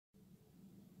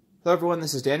Hello everyone,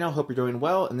 this is Daniel. Hope you're doing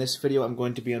well. In this video I'm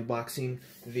going to be unboxing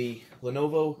the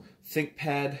Lenovo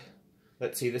ThinkPad.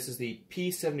 Let's see, this is the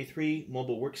P73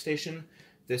 Mobile Workstation.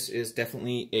 This is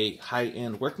definitely a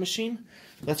high-end work machine.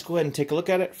 Let's go ahead and take a look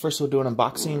at it. First we'll do an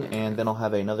unboxing and then I'll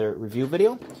have another review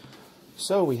video.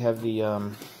 So we have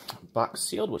the box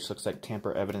sealed, which looks like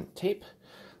tamper-evident tape.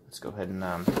 Let's go ahead and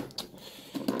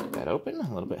get that open. I'm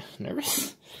a little bit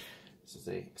nervous. This is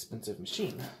an expensive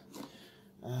machine.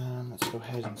 Let's go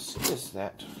ahead and see, is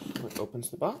that what opens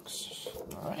the box?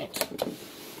 Alright.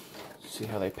 See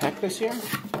how they pack this here.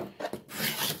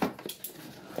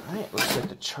 Alright, looks like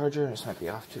the charger, this might be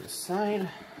off to the side.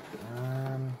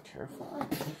 Careful.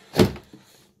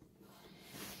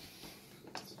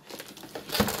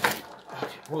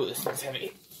 Okay, whoa, this thing's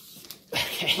heavy.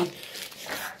 Okay.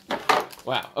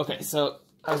 Wow, okay, so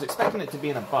I was expecting it to be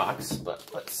in a box, but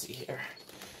let's see here.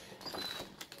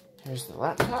 Here's the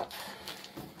laptop.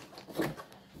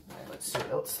 Let's see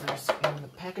what else there's in the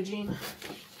packaging.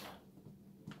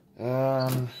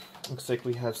 Looks like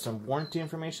we have some warranty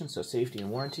information, so safety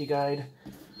and warranty guide.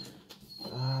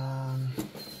 Alright,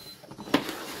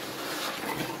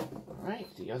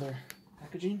 the other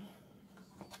packaging.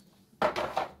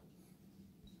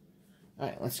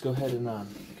 Alright, let's go ahead and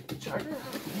get the charger out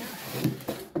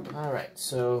here. Alright,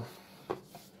 so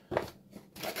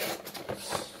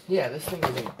yeah, this thing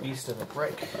is a beast of a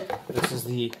brick. This is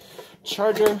the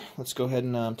charger. Let's go ahead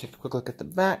and take a quick look at the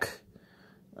back.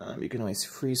 You can always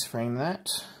freeze frame that.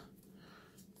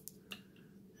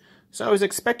 So I was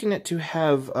expecting it to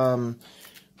have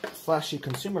flashy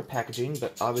consumer packaging,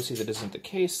 but obviously that isn't the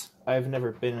case. I've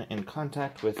never been in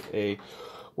contact with a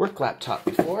work laptop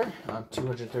before.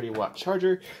 230 watt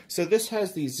charger. So this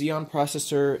has the Xeon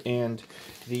processor and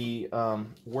the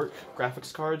work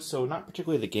graphics cards. So not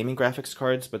particularly the gaming graphics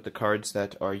cards, but the cards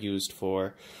that are used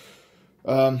for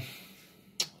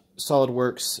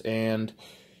SolidWorks and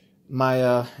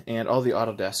Maya and all the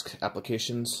Autodesk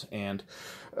applications and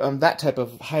that type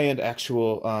of high-end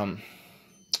actual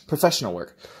professional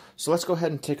work. So let's go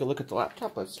ahead and take a look at the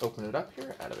laptop. Let's open it up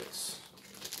here out of its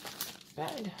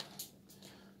bag.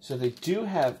 So they do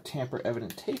have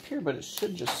tamper-evident tape here, but it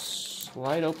should just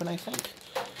slide open, I think.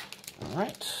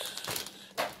 Alright,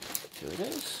 here it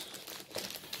is.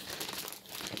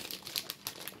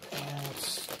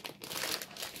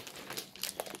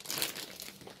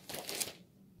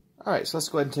 Alright, so let's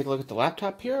go ahead and take a look at the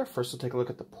laptop here. First we'll take a look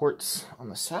at the ports on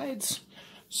the sides.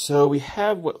 So we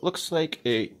have what looks like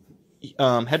a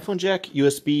headphone jack,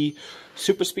 USB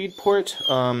super speed port,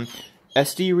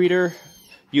 SD reader,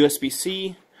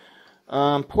 USB-C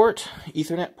port,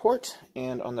 Ethernet port,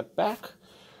 and on the back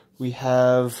we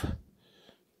have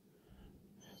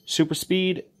super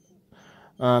speed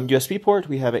USB port,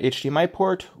 we have a HDMI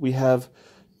port, we have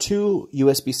two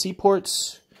USB-C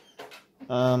ports,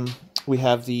 we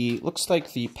have the, looks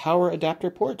like the power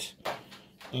adapter port,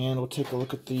 and we'll take a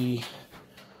look at the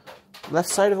left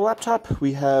side of the laptop.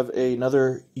 We have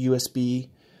another USB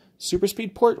super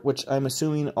speed port, which I'm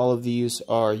assuming all of these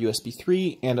are USB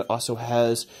 3, and it also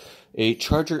has a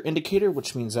charger indicator,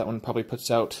 which means that one probably puts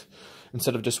out,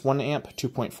 instead of just 1 amp,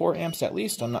 2.4 amps at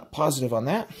least. I'm not positive on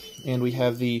that. And we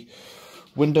have the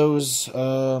Windows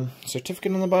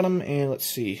certificate on the bottom, and let's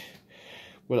see,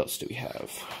 what else do we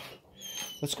have?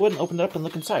 Let's go ahead and open it up and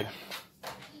look inside.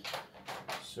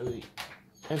 So the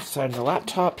inside of the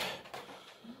laptop.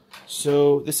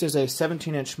 So this is a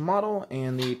 17-inch model,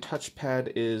 and the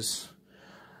touchpad is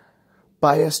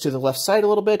biased to the left side a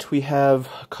little bit. We have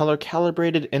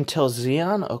color-calibrated Intel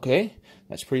Xeon. Okay,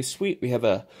 that's pretty sweet. We have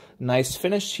a nice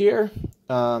finish here.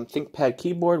 ThinkPad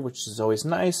keyboard, which is always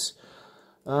nice.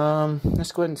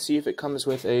 Let's go ahead and see if it comes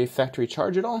with a factory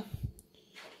charge at all.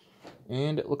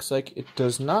 And it looks like it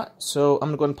does not, so I'm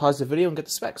going to go ahead and pause the video and get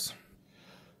the specs.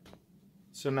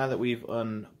 So now that we've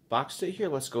unboxed it here,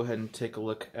 let's go ahead and take a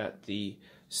look at the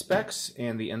specs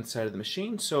and the inside of the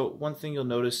machine. So one thing you'll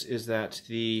notice is that let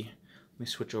me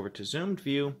switch over to zoomed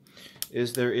view,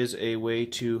 is there is a way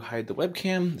to hide the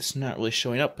webcam. It's not really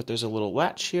showing up, but there's a little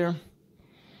latch here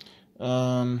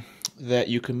that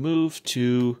you can move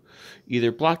to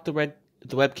either block the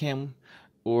webcam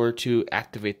or to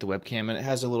activate the webcam, and it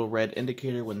has a little red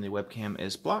indicator when the webcam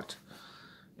is blocked.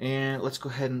 And let's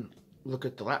go ahead and look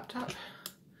at the laptop.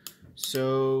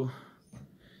 So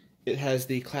it has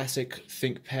the classic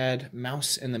ThinkPad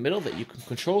mouse in the middle that you can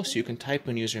control, so you can type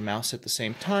and use your mouse at the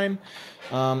same time.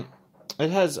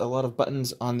 It has a lot of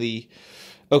buttons on the...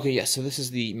 Okay, yes, so this is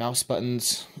the mouse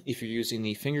buttons if you're using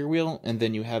the finger wheel, and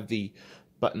then you have the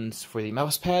buttons for the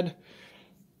mouse pad.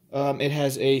 It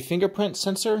has a fingerprint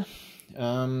sensor.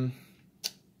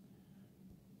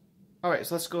 Alright,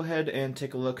 so let's go ahead and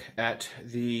take a look at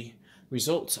the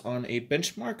results on a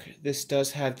benchmark. This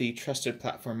does have the Trusted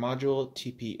Platform Module,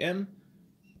 TPM.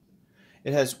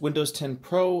 It has Windows 10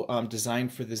 Pro,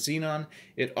 designed for the Xenon.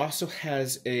 It also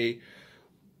has a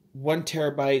 1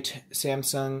 terabyte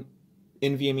Samsung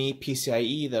NVMe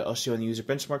PCIe that I'll show in the user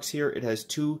benchmarks here. It has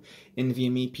 2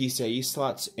 NVMe PCIe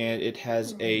slots, and it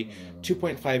has a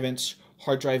 2.5-inch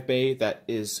hard drive bay that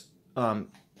is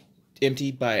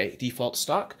empty by default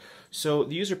stock. So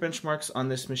the user benchmarks on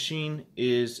this machine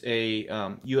is a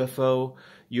UFO,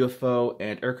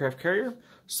 and aircraft carrier.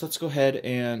 So let's go ahead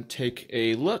and take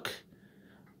a look.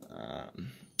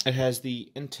 It has the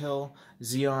Intel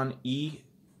Xeon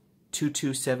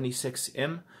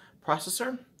E2276M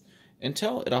processor.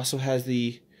 Intel. It also has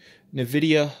the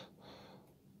NVIDIA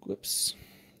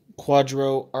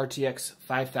Quadro RTX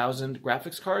 5000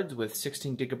 graphics cards with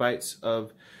 16 gigabytes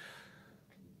of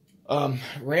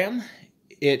RAM.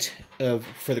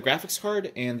 For the graphics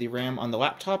card, and the RAM on the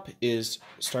laptop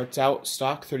starts out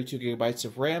stock 32 gigabytes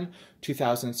of RAM,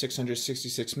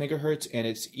 2666 megahertz, and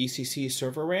it's ECC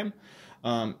server RAM,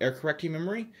 error correcting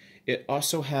memory. It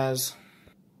also has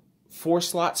 4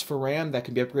 slots for RAM that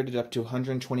can be upgraded up to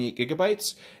 128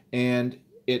 gigabytes, and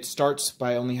it starts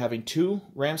by only having 2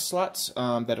 RAM slots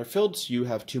that are filled, so you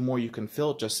have 2 more you can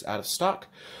fill just out of stock.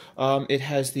 It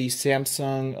has the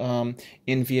Samsung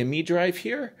NVMe drive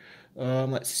here.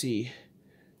 Let's see.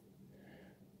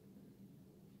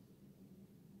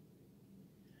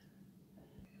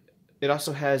 It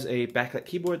also has a backlit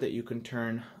keyboard that you can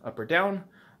turn up or down.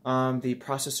 The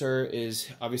processor is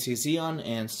obviously Xeon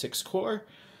and 6-core.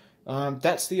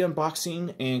 That's the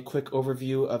unboxing and quick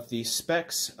overview of the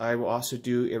specs. I will also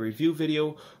do a review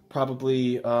video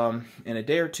probably in a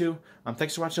day or two.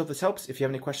 Thanks for watching. I hope this helps. If you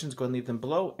have any questions, go ahead and leave them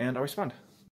below, and I'll respond.